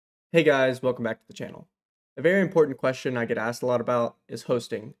Hey guys, welcome back to the channel. A very important question I get asked a lot about is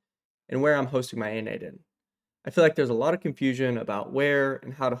hosting and where I'm hosting my N8N. I feel like there's a lot of confusion about where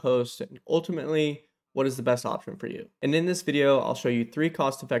and how to host and ultimately what is the best option for you. And in this video, I'll show you 3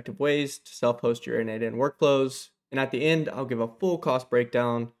 cost-effective ways to self-host your N8N workflows. And at the end, I'll give a full cost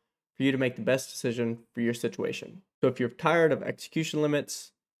breakdown for you to make the best decision for your situation. So if you're tired of execution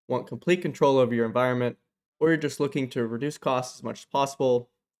limits, want complete control over your environment, or you're just looking to reduce costs as much as possible,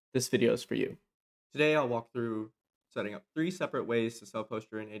 this video is for you. Today I'll walk through setting up 3 separate ways to self-host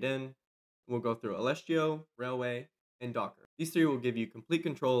your N8N. We'll go through Elestio, Railway, and Docker. These 3 will give you complete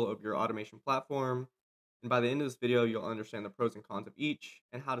control of your automation platform, and by the end of this video you'll understand the pros and cons of each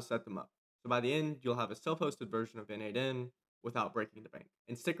and how to set them up. So by the end you'll have a self-hosted version of N8N without breaking the bank.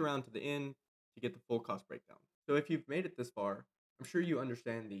 And stick around to the end to get the full cost breakdown. So if you've made it this far, I'm sure you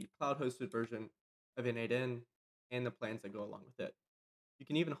understand the cloud-hosted version of N8N and the plans that go along with it. You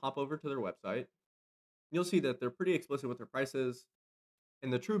can even hop over to their website. You'll see that they're pretty explicit with their prices,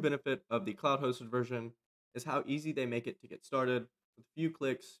 and the true benefit of the cloud-hosted version is how easy they make it to get started. With a few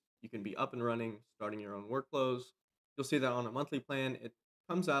clicks, you can be up and running, starting your own workflows. You'll see that on a monthly plan, it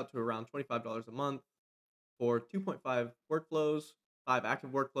comes out to around $25 a month for 2.5 workflows, 5 active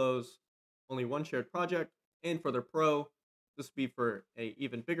workflows, only 1 shared project, and for their pro, this would be for an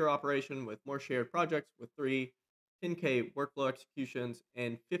even bigger operation with more shared projects with 3 10K workflow executions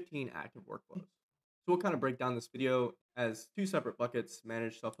and 15 active workflows. So we'll kind of break down this video as 2 separate buckets: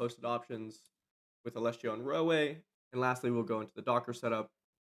 managed self-hosted options with Elestio and Railway, and lastly we'll go into the Docker setup.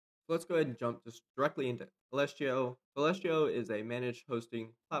 So let's go ahead and jump just directly into Elestio. Elestio is a managed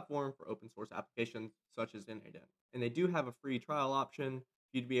hosting platform for open source applications such as N8N, and they do have a free trial option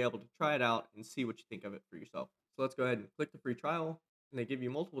for you to be able to try it out and see what you think of it for yourself. So let's go ahead and click the free trial, and they give you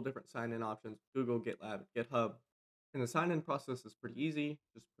multiple different sign-in options: Google, GitLab, GitHub. And the sign-in process is pretty easy.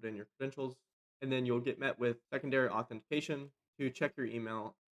 Just put in your credentials, and then you'll get met with secondary authentication to check your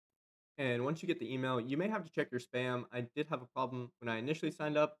email. And once you get the email, you may have to check your spam. I did have a problem when I initially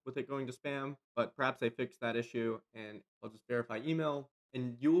signed up with it going to spam, but perhaps they fixed that issue, and I'll just verify email,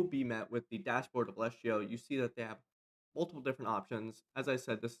 and you will be met with the dashboard of Elestio. You see that they have multiple different options. As I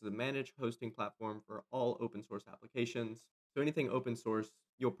said, this is a managed hosting platform for all open source applications. So anything open source,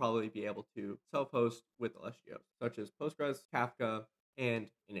 you'll probably be able to self-host with Elestio, such as Postgres, Kafka, and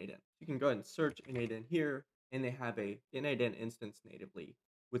N8N. You can go ahead and search N8N here, and they have a N8N instance natively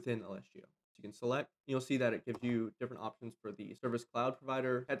within Elestio. So you can select, and you'll see that it gives you different options for the service cloud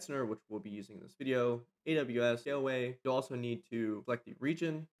provider, Hetzner, which we'll be using in this video, AWS, Scaleway. You'll also need to select the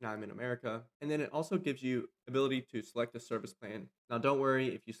region. Now I'm in America. And then it also gives you ability to select a service plan. Now don't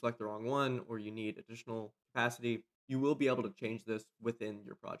worry if you select the wrong one or you need additional capacity. You will be able to change this within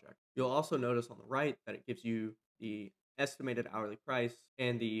your project. You'll also notice on the right that it gives you the estimated hourly price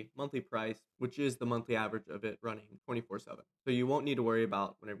and the monthly price, which is the monthly average of it running 24/7. So you won't need to worry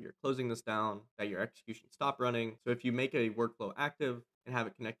about whenever you're closing this down that your execution stop running. So if you make a workflow active and have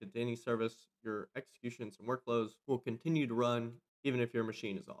it connected to any service, your executions and workflows will continue to run even if your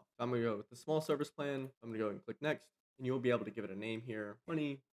machine is off. So I'm going to go with the small service plan. I'm going to go and click next, and you'll be able to give it a name here,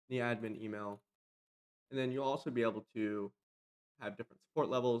 money, the admin email, and then you'll also be able to have different support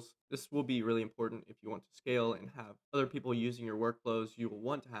levels. This will be really important if you want to scale and have other people using your workflows. You will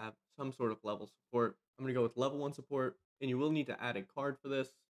want to have some sort of level support. I'm going to go with level 1 support, and you will need to add a card for this.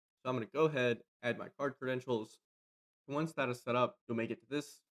 So I'm going to go ahead, add my card credentials. Once that is set up, you'll make it to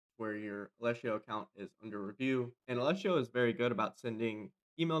this where your Elestio account is under review. And Elestio is very good about sending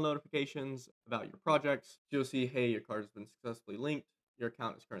email notifications about your projects. So you'll see, hey, your card has been successfully linked. Your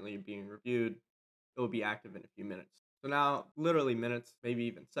account is currently being reviewed. It will be active in a few minutes. So now, literally minutes, maybe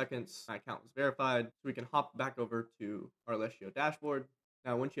even seconds, my account was verified. So we can hop back over to our Elestio dashboard.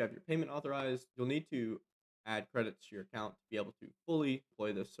 Now, once you have your payment authorized, you'll need to add credits to your account to be able to fully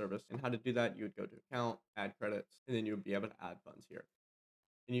deploy this service. And how to do that, you would go to account, add credits, and then you would be able to add funds here.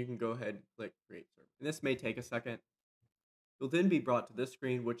 And you can go ahead and click create service. And this may take a second. You'll then be brought to this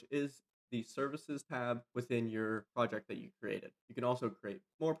screen, which is the services tab within your project that you created. You can also create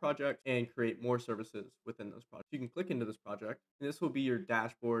more projects and create more services within those projects. You can click into this project, and this will be your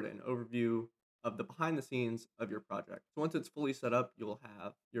dashboard and overview of the behind the scenes of your project. So once it's fully set up, you'll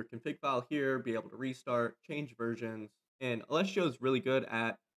have your config file here, be able to restart, change versions, and Elestio is really good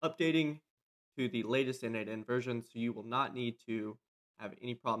at updating to the latest N8N version, so you will not need to have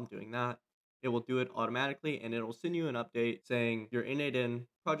any problem doing that. It will do it automatically, and it'll send you an update saying your N8N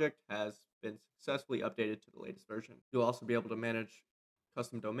project has been successfully updated to the latest version. You'll also be able to manage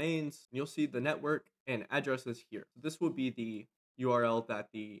custom domains, and you'll see the network and addresses here. So this will be the URL that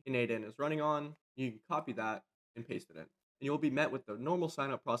the N8N is running on. You can copy that and paste it in. and you'll be met with the normal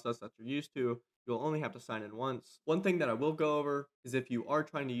sign up process that you're used to. You'll only have to sign in once. One thing that I will go over is if you are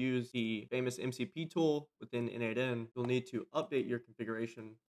trying to use the famous MCP tool within N8N, you'll need to update your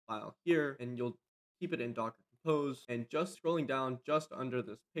configuration file here, and you'll keep it in Docker Compose. And just scrolling down just under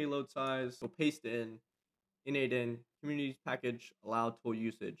this payload size, you'll paste in N8N communities package allow tool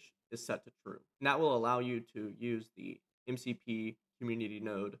usage is set to true. And that will allow you to use the MCP community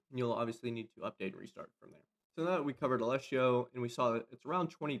node. And you'll obviously need to update and restart from there. So now that we covered Elestio and we saw that it's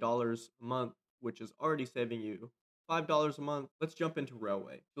around $20 a month, which is already saving you $5 a month, let's jump into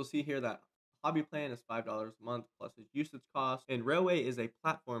Railway. You'll see here that hobby plan is $5 a month plus its usage cost. And Railway is a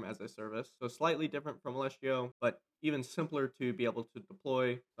platform as a service, so slightly different from Elestio, but even simpler to be able to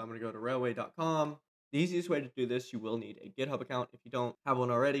deploy. So I'm going to go to railway.com. The easiest way to do this, you will need a GitHub account. If you don't have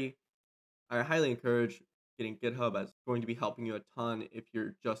one already, I highly encourage getting GitHub, as it's going to be helping you a ton if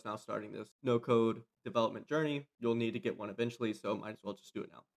you're just now starting this no-code development journey. You'll need to get one eventually, so might as well just do it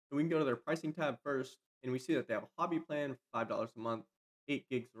now. And we can go to their pricing tab first, and we see that they have a hobby plan for $5 a month, 8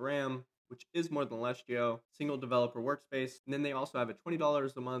 gigs of RAM, which is more than Elestio, single developer workspace. And then they also have a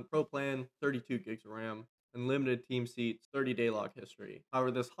 $20 a month pro plan, 32 gigs of RAM, unlimited team seats, 30-day log history. However,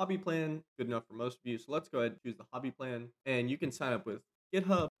 this hobby plan, good enough for most of you. So let's go ahead and choose the hobby plan, and you can sign up with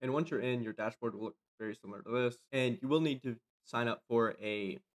GitHub. And once you're in, your dashboard will look very similar to this. And you will need to sign up for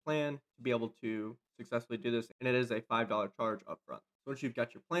a plan to be able to successfully do this. And it is a $5 charge upfront. So once you've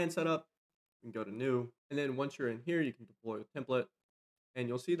got your plan set up, you can go to new. And then once you're in here, you can deploy a template. And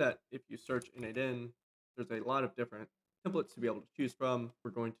you'll see that if you search N8N, there's a lot of different templates to be able to choose from.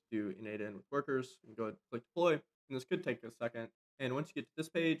 We're going to do N8N with workers. You can go ahead and click deploy, and this could take a second. And once you get to this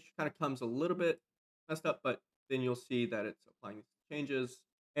page, kind of comes a little bit messed up, but then you'll see that it's applying changes.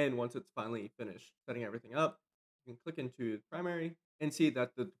 And once it's finally finished setting everything up, you can click into primary and see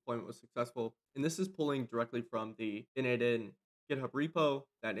that the deployment was successful. And this is pulling directly from the N8N GitHub repo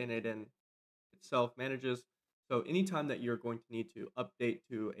that N8N itself manages. So anytime that you're going to need to update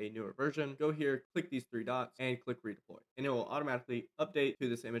to a newer version, go here, click these 3 dots, and click redeploy. And it will automatically update to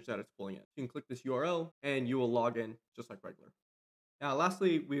this image that it's pulling in. You can click this URL, and you will log in just like regular. Now,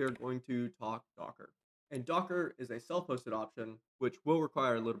 lastly, we are going to talk Docker. And Docker is a self-hosted option, which will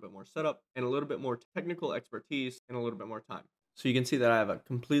require a little bit more setup and a little bit more technical expertise and a little bit more time. So you can see that I have a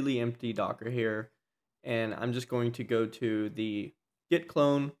completely empty Docker here, and I'm just going to go to the git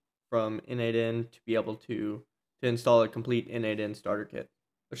clone from N8N to be able to install a complete N8N starter kit.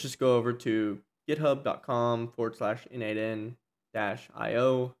 Let's just go over to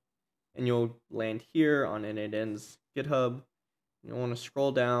github.com/N8N-IO, and you'll land here on N8N's GitHub. You'll want to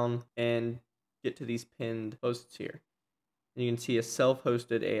scroll down and get to these pinned posts here. And you can see a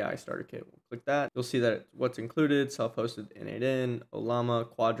self-hosted AI starter kit. We'll click that. You'll see that what's included: self-hosted N8N, Olama,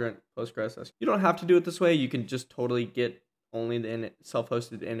 Quadrant, Postgres. You don't have to do it this way. You can just totally get only the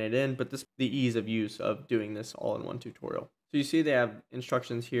self-hosted N8N, but this is the ease of use of doing this all in one tutorial. So you see they have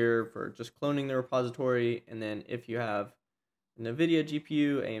instructions here for just cloning the repository, and then if you have a NVIDIA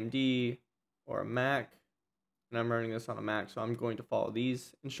GPU, AMD, or a Mac, and I'm running this on a Mac, so I'm going to follow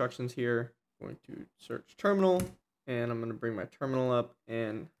these instructions here. I'm going to search terminal, and I'm going to bring my terminal up,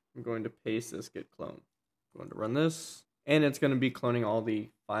 and I'm going to paste this git clone. I'm going to run this, and it's going to be cloning all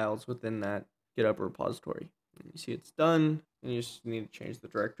the files within that GitHub repository. You see it's done, and you just need to change the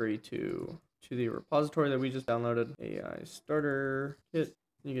directory to the repository that we just downloaded, AI starter kit.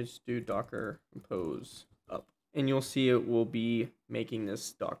 You can just do docker compose up, and you'll see it will be making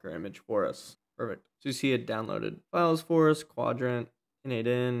this Docker image for us. Perfect. So you see it downloaded files for us, Quadrant,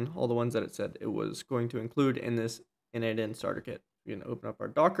 N8N, all the ones that it said it was going to include in this N8N starter kit. We can open up our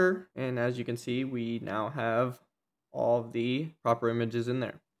Docker, and as you can see, we now have all of the proper images in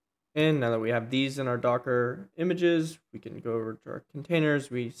there. And now that we have these in our Docker images, we can go over to our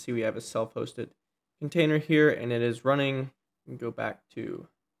containers. We see we have a self-hosted container here, and it is running. We can go back to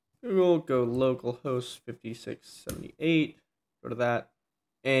Google, go localhost 5678, go to that,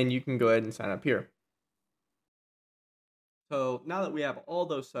 and you can go ahead and sign up here. So now that we have all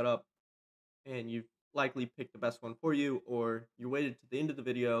those set up, and you've likely picked the best one for you, or you waited to the end of the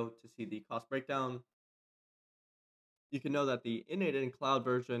video to see the cost breakdown, you can know that the N8N Cloud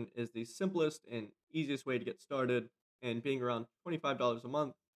version is the simplest and easiest way to get started, and being around $25 a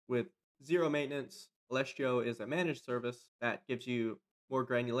month with zero maintenance. Elestio is a managed service that gives you more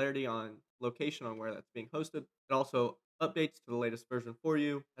granularity on location on where that's being hosted. It also updates to the latest version for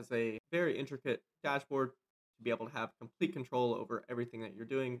you, has a very intricate dashboard to be able to have complete control over everything that you're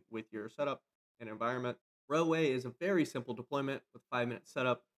doing with your setup and environment. Railway is a very simple deployment with 5-minute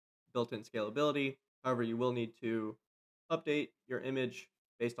setup, built-in scalability. However, you will need to update your image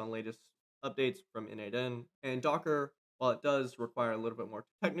based on latest updates from N8N. And Docker, While it does require a little bit more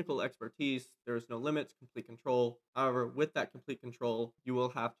technical expertise, there is no limits, complete control. However, with that complete control, you will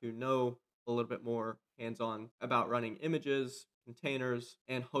have to know a little bit more hands-on about running images, containers,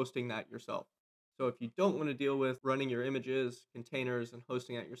 and hosting that yourself. So if you don't want to deal with running your images, containers, and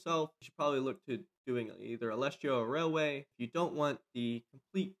hosting that yourself, you should probably look to doing either Elestio or Railway. If you don't want the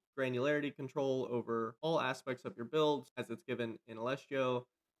complete granularity control over all aspects of your builds as it's given in Elestio,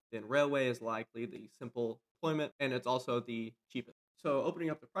 then Railway is likely the simple deployment, and it's also the cheapest. So opening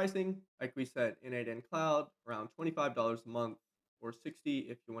up the pricing, like we said, N8N Cloud, around $25 a month, or $60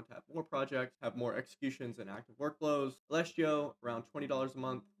 if you want to have more projects, have more executions and active workflows. Elestio, around $20 a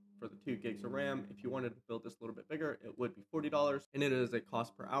month for the 2 gigs of RAM. If you wanted to build this a little bit bigger, it would be $40, and it is a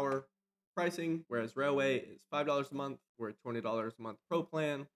cost per hour pricing, whereas Railway is $5 a month or a $20 a month pro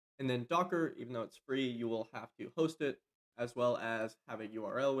plan. And then Docker, even though it's free, you will have to host it as well as have a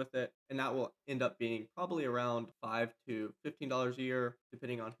URL with it, and that will end up being probably around $5 to $15 a year,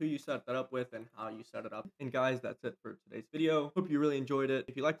 depending on who you set that up with and how you set it up. And guys, that's it for today's video. Hope you really enjoyed it.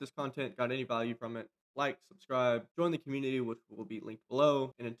 If you like this content, got any value from it, like, subscribe, join the community, which will be linked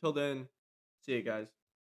below. And until then, see you guys.